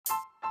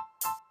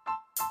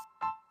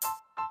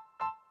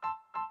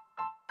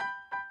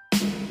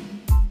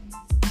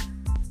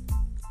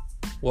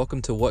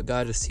Welcome to What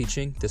God is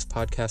Teaching. This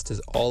podcast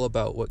is all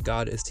about what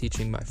God is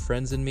teaching my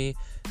friends and me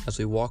as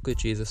we walk with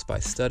Jesus by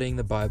studying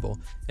the Bible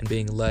and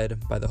being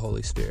led by the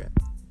Holy Spirit.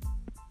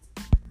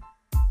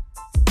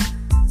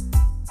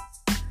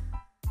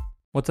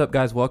 What's up,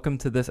 guys? Welcome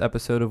to this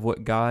episode of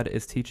What God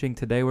is Teaching.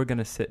 Today we're going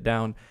to sit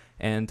down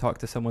and talk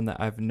to someone that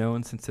I've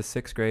known since the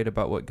 6th grade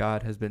about what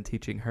God has been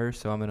teaching her,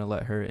 so I'm going to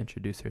let her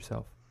introduce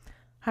herself.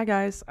 Hi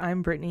guys,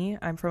 I'm Brittney.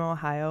 I'm from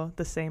Ohio,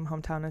 the same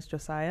hometown as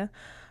Josiah.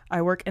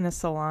 I work in a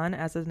salon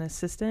as an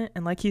assistant,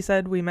 and like he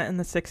said, we met in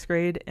the 6th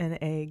grade in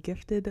a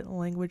gifted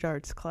language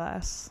arts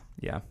class.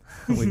 Yeah,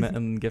 we met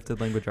in gifted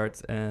language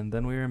arts, and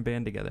then we were in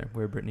band together,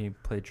 where Brittney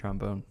played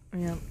trombone.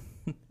 Yeah.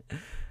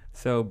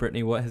 So,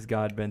 Brittney, what has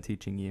God been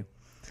teaching you?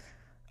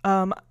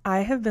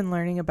 I have been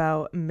learning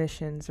about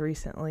missions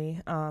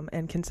recently,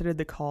 and considered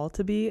the call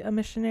to be a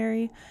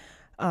missionary.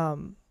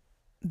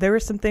 There were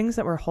some things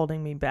that were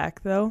holding me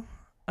back, though,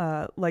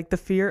 like the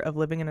fear of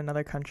living in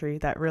another country.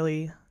 That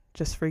really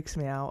just freaks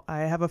me out. I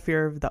have a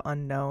fear of the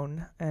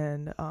unknown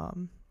and,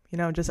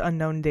 just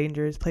unknown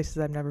dangers, places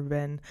I've never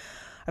been.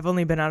 I've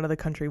only been out of the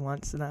country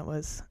once, and that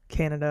was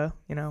Canada,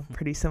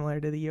 pretty similar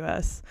to the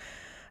U.S.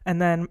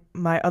 And then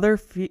my other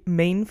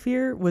main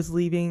fear was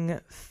leaving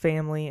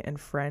family and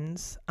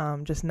friends.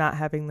 Just not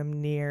having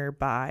them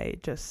nearby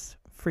just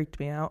freaked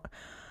me out.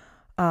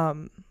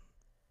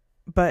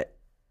 But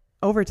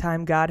over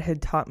time, God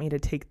had taught me to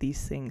take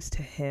these things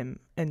to Him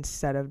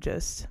instead of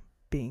just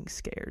being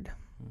scared.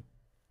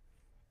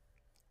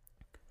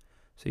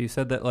 So you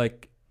said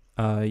that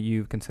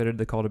you've considered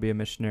the call to be a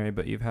missionary,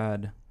 but you've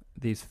had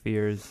these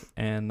fears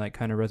and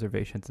kind of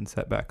reservations and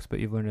setbacks, but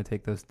you've learned to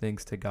take those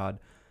things to God.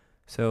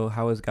 So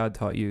how has God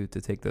taught you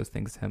to take those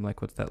things to Him?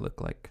 What's that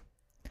look like?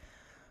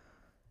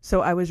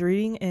 So I was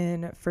reading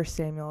in 1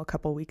 Samuel a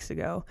couple weeks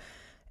ago,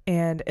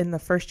 and in the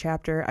first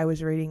chapter, I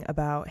was reading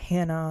about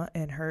Hannah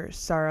and her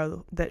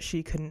sorrow that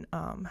she couldn't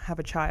have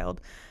a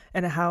child,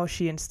 and how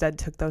she instead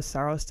took those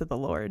sorrows to the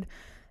Lord.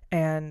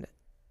 And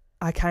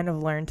I kind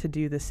of learned to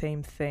do the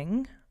same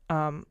thing.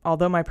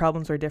 Although my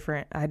problems were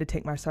different, I had to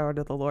take my sorrow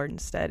to the Lord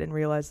instead and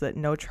realize that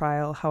no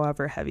trial,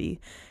 however heavy,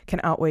 can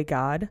outweigh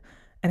God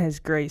and His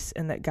grace,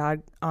 and that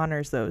God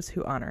honors those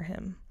who honor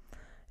Him.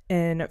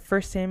 In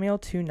 1 Samuel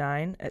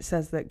 2:9, it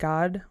says that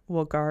God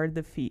will guard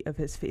the feet of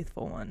His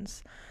faithful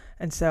ones.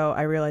 And so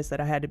I realized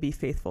that I had to be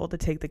faithful to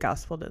take the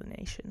gospel to the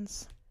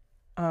nations.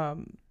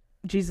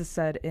 Jesus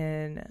said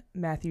in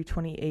Matthew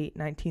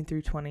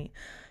 28:19-20,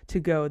 to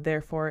go,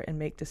 therefore, and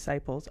make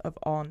disciples of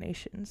all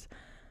nations,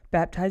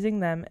 baptizing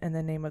them in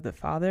the name of the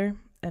Father,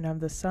 and of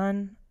the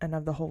Son, and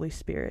of the Holy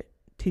Spirit,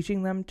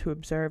 teaching them to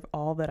observe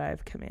all that I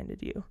have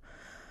commanded you.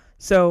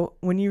 So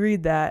when you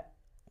read that,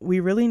 we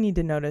really need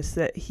to notice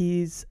that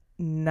He's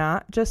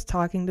not just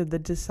talking to the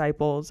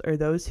disciples or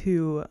those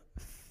who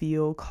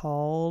feel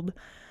called.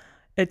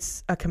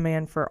 It's a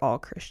command for all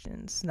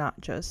Christians,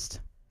 not just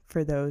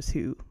for those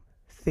who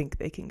think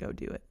they can go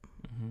do it.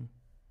 Mm-hmm.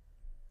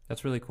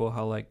 That's really cool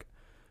how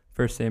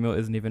 1 Samuel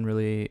isn't even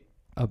really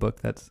a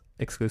book that's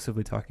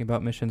exclusively talking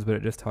about missions, but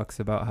it just talks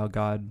about how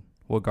God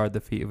will guard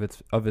the feet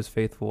of His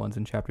faithful ones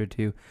in chapter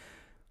 2,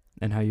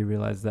 and how you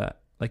realize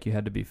that you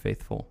had to be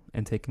faithful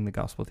in taking the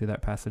gospel through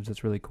that passage.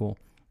 That's really cool.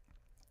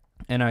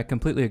 And I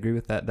completely agree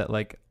with that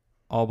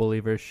all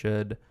believers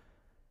should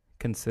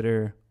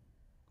consider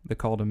the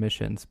call to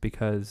missions,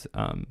 because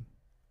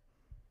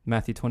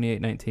Matthew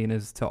 28:19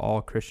 is to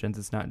all Christians.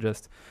 It's not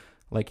just,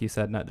 like you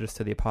said, not just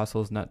to the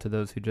apostles, not to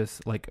those who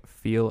just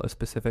feel a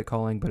specific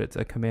calling, but it's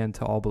a command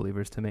to all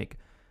believers to make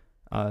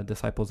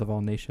disciples of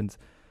all nations.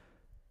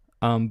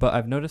 But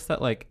I've noticed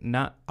that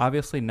not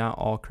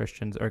all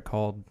Christians are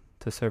called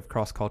to serve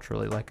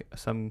cross-culturally.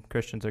 Some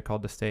Christians are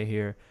called to stay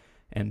here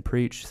and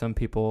preach. Some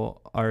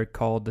people are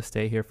called to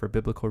stay here for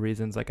biblical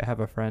reasons. I have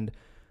a friend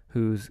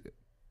who's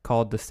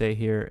called to stay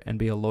here and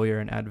be a lawyer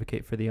and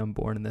advocate for the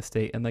unborn in the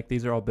state. And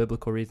these are all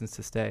biblical reasons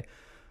to stay.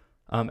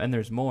 And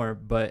there's more,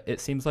 but it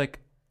seems like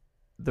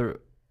the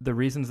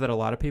reasons that a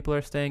lot of people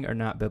are staying are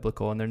not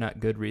biblical, and they're not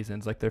good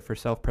reasons. They're for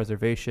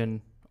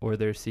self-preservation, or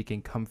they're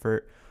seeking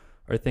comfort,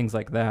 or things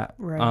like that.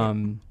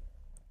 Right.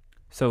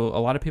 So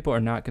a lot of people are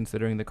not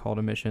considering the call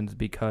to missions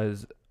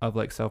because of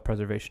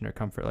self-preservation or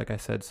comfort, like I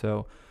said.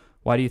 So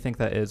why do you think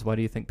that is? Why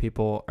do you think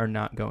people are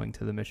not going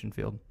to the mission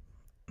field?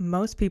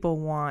 Most people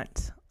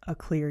want a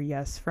clear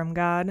yes from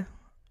God,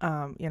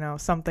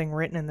 something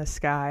written in the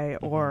sky,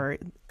 Mm-hmm. or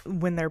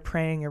when they're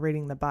praying or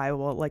reading the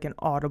Bible, an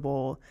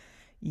audible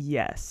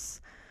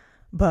yes.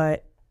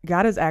 But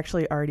God has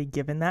actually already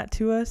given that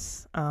to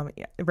us.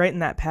 Right in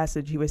that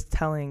passage, He was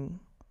telling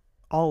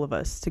all of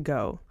us to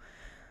go.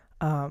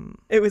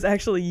 It was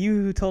actually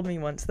you who told me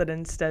once that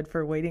instead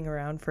for waiting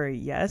around for a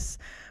yes,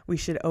 we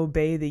should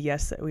obey the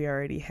yes that we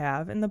already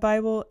have in the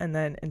Bible, and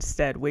then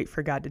instead wait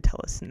for God to tell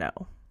us no.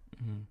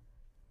 Mm-hmm.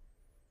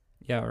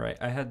 Yeah, right.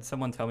 I had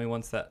someone tell me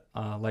once that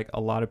a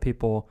lot of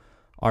people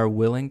are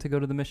willing to go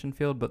to the mission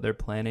field, but they're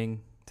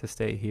planning to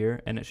stay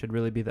here, and it should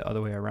really be the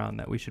other way around,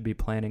 that we should be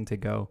planning to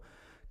go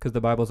because the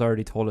Bible's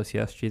already told us,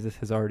 yes, Jesus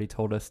has already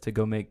told us to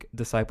go make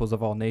disciples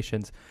of all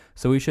nations.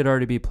 So we should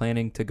already be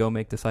planning to go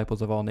make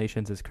disciples of all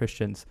nations as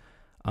Christians,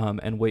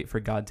 and wait for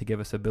God to give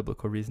us a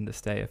biblical reason to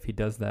stay if he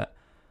does that.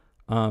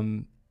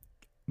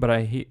 But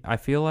I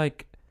feel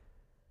like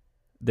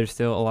there's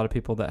still a lot of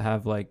people that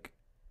have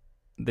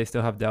they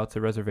still have doubts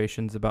or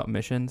reservations about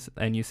missions.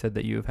 And you said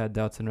that you have had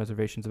doubts and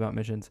reservations about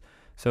missions.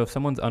 So if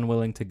someone's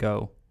unwilling to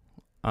go,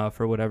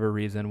 for whatever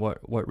reason,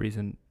 what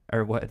reason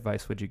or what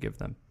advice would you give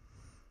them?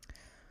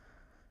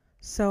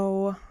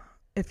 So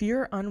if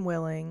you're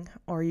unwilling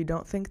or you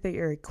don't think that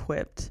you're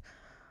equipped,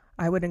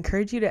 I would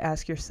encourage you to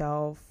ask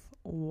yourself,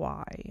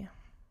 why?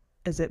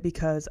 Is it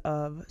because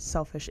of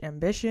selfish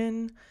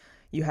ambition?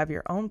 You have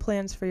your own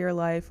plans for your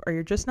life, or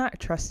you're just not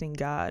trusting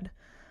God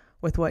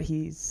with what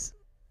he's,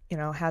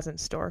 has in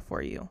store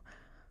for you?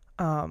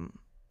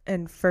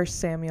 In 1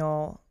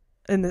 Samuel,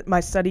 in my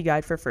study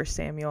guide for 1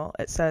 Samuel,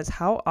 it says,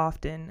 how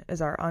often is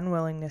our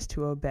unwillingness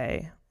to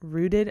obey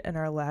rooted in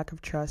our lack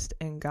of trust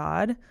in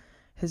God,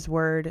 his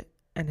word,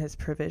 and his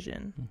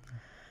provision? Mm-hmm.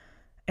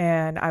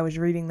 And I was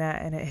reading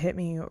that and it hit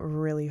me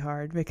really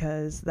hard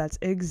because that's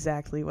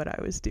exactly what I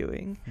was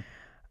doing.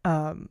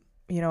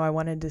 I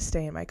wanted to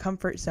stay in my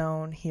comfort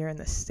zone here in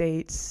the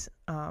States,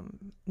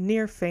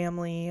 near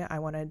family. I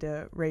wanted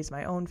to raise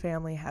my own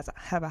family,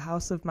 have a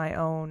house of my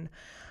own,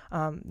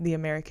 the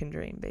American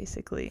dream,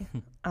 basically.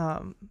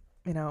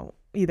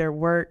 Either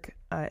work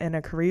in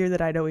a career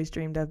that I'd always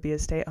dreamed of, be a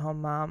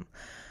stay-at-home mom.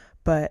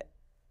 But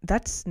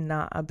that's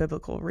not a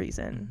biblical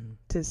reason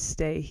to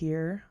stay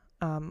here.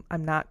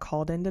 I'm not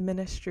called into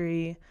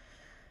ministry,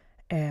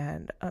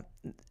 and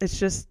it's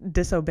just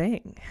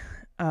disobeying.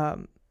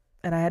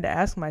 And I had to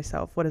ask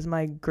myself, what is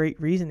my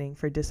great reasoning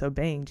for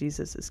disobeying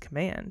Jesus'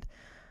 command?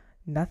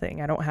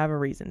 Nothing. I don't have a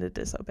reason to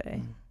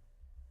disobey.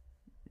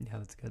 Yeah,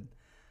 that's good.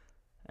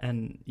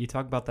 And you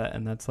talk about that,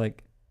 and that's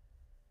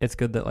it's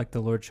good that the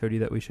Lord showed you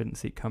that we shouldn't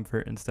seek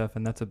comfort and stuff.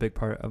 And that's a big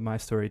part of my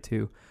story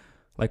too.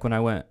 When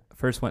I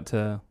first went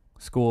to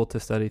school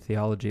to study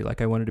theology,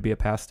 I wanted to be a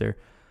pastor,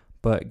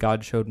 but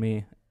God showed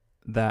me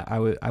that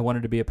I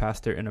wanted to be a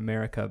pastor in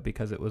America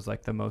because it was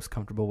the most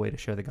comfortable way to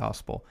share the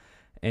gospel.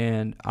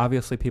 And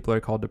obviously people are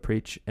called to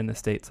preach in the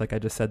States, I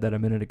just said that a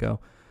minute ago.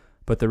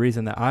 But the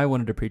reason that I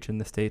wanted to preach in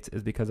the States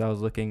is because I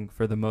was looking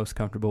for the most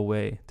comfortable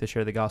way to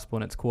share the gospel.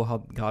 And it's cool how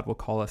God will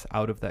call us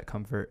out of that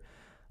comfort,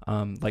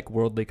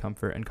 worldly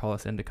comfort, and call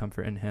us into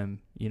comfort in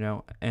him,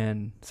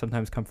 and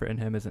sometimes comfort in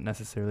him isn't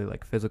necessarily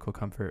physical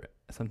comfort.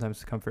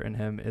 Sometimes comfort in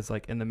him is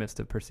in the midst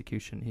of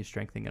persecution. He's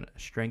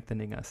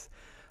strengthening us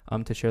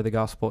to share the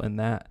gospel in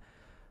that.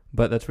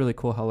 But that's really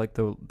cool how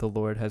the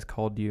Lord has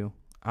called you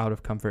out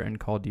of comfort and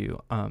called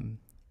you,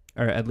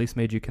 or at least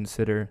made you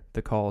consider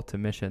the call to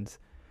missions.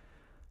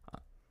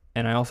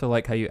 And I also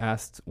like how you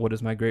asked, what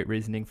is my great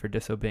reasoning for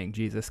disobeying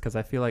Jesus? Because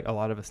I feel a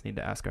lot of us need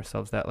to ask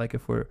ourselves that,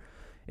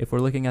 if we're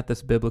looking at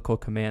this biblical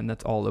command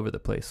that's all over the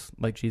place,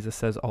 Jesus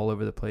says all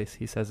over the place.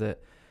 He says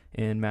it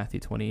in Matthew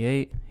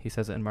 28, he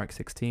says it in Mark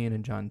 16,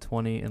 in John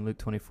 20, in Luke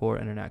 24,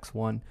 and in Acts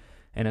 1.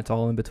 And it's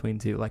all in between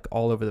too,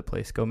 all over the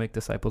place. Go make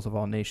disciples of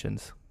all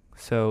nations.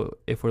 So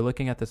if we're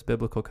looking at this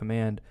biblical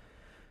command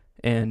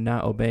and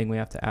not obeying, we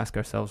have to ask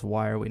ourselves,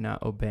 why are we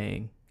not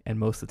obeying? And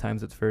most of the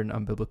times it's for an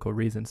unbiblical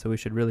reason. So we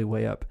should really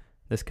weigh up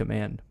this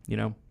command,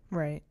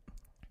 Right.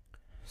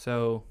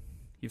 So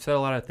you've said a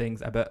lot of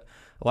things. I bet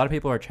a lot of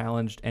people are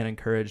challenged and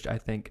encouraged, I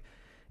think,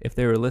 if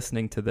they were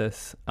listening to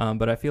this.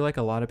 But I feel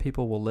a lot of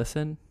people will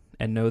listen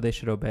and know they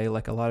should obey. A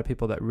lot of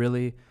people that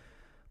really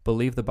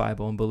believe the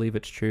Bible and believe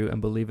it's true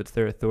and believe it's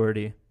their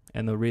authority,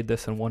 and they'll read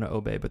this and want to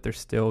obey, but they're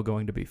still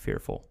going to be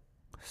fearful.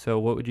 So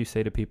what would you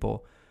say to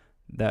people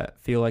that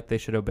feel like they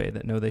should obey,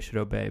 that know they should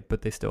obey,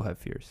 but they still have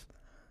fears?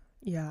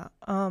 Yeah.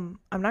 I'm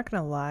not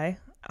going to lie.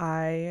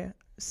 I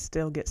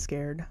still get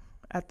scared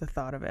at the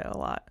thought of it a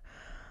lot.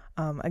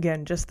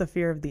 Again, just the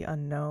fear of the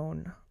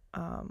unknown.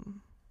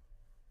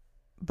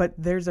 But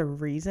there's a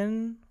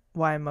reason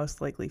why I'm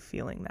most likely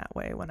feeling that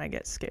way when I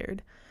get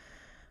scared.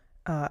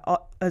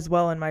 As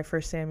well, in my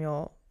 1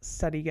 Samuel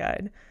study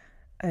guide,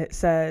 it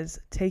says,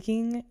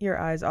 taking your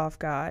eyes off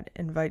God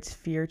invites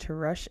fear to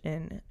rush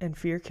in, and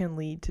fear can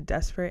lead to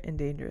desperate and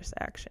dangerous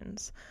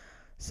actions.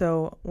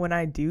 So when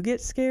I do get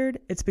scared,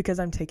 it's because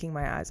I'm taking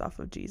my eyes off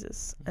of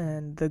Jesus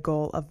and the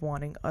goal of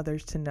wanting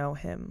others to know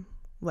him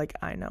like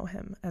I know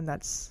him. And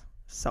that's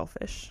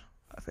selfish.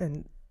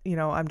 And,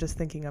 I'm just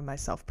thinking of my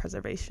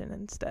self-preservation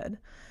instead.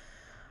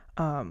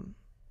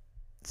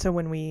 So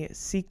when we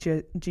seek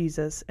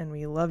Jesus and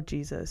we love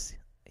Jesus,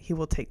 he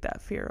will take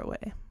that fear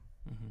away.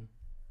 Mm-hmm.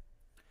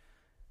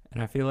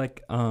 And I feel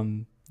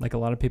a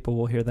lot of people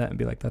will hear that and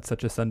be like, that's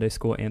such a Sunday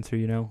school answer,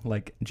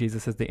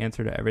 Jesus is the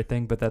answer to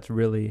everything, but that's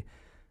really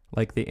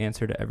the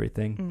answer to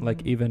everything.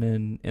 Mm-hmm.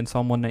 Even in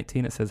Psalm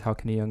 119, it says, how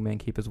can a young man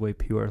keep his way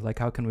pure?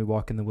 How can we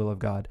walk in the will of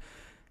God?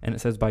 And it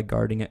says, by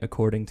guarding it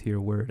according to your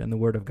word. And the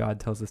word of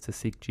God tells us to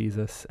seek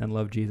Jesus and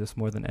love Jesus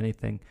more than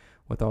anything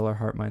with all our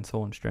heart, mind,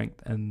 soul, and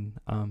strength. And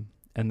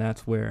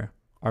that's where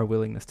our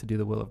willingness to do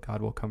the will of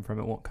God will come from.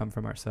 It won't come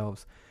from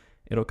ourselves.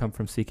 It'll come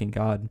from seeking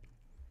God.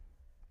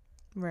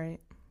 Right.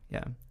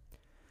 Yeah.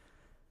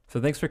 So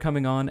thanks for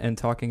coming on and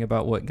talking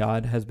about what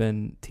God has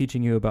been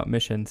teaching you about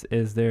missions.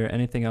 Is there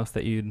anything else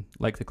that you'd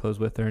like to close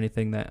with, or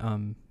anything that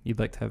you'd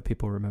like to have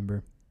people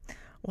remember?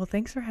 Well,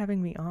 thanks for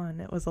having me on.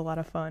 It was a lot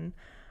of fun.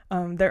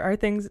 There are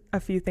a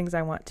few things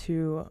I want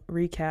to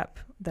recap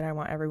that I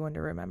want everyone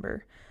to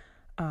remember.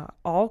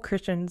 All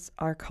Christians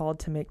are called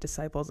to make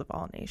disciples of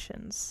all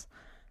nations.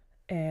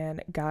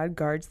 And God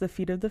guards the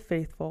feet of the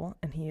faithful,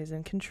 and he is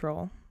in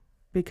control.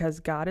 Because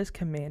God has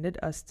commanded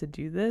us to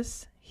do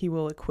this, he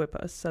will equip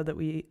us so that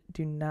we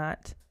do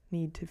not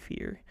need to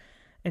fear.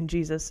 And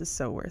Jesus is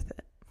so worth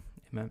it.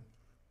 Amen.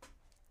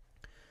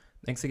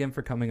 Thanks again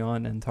for coming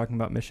on and talking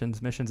about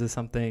missions. Missions is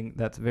something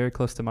that's very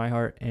close to my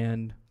heart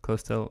and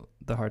close to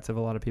the hearts of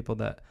a lot of people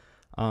that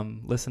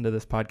listen to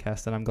this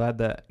podcast. And I'm glad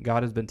that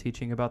God has been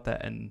teaching about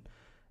that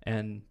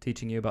and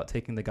teaching you about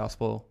taking the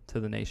gospel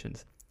to the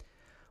nations.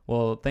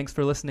 Well, thanks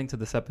for listening to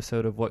this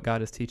episode of What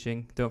God is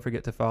Teaching. Don't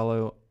forget to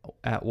follow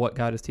at What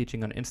God is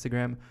Teaching on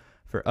Instagram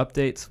for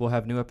updates. We'll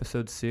have new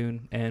episodes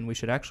soon, and we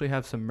should actually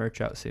have some merch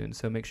out soon.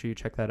 So make sure you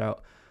check that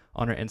out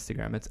on our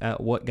Instagram. It's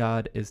at What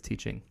God is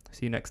Teaching.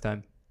 See you next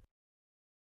time.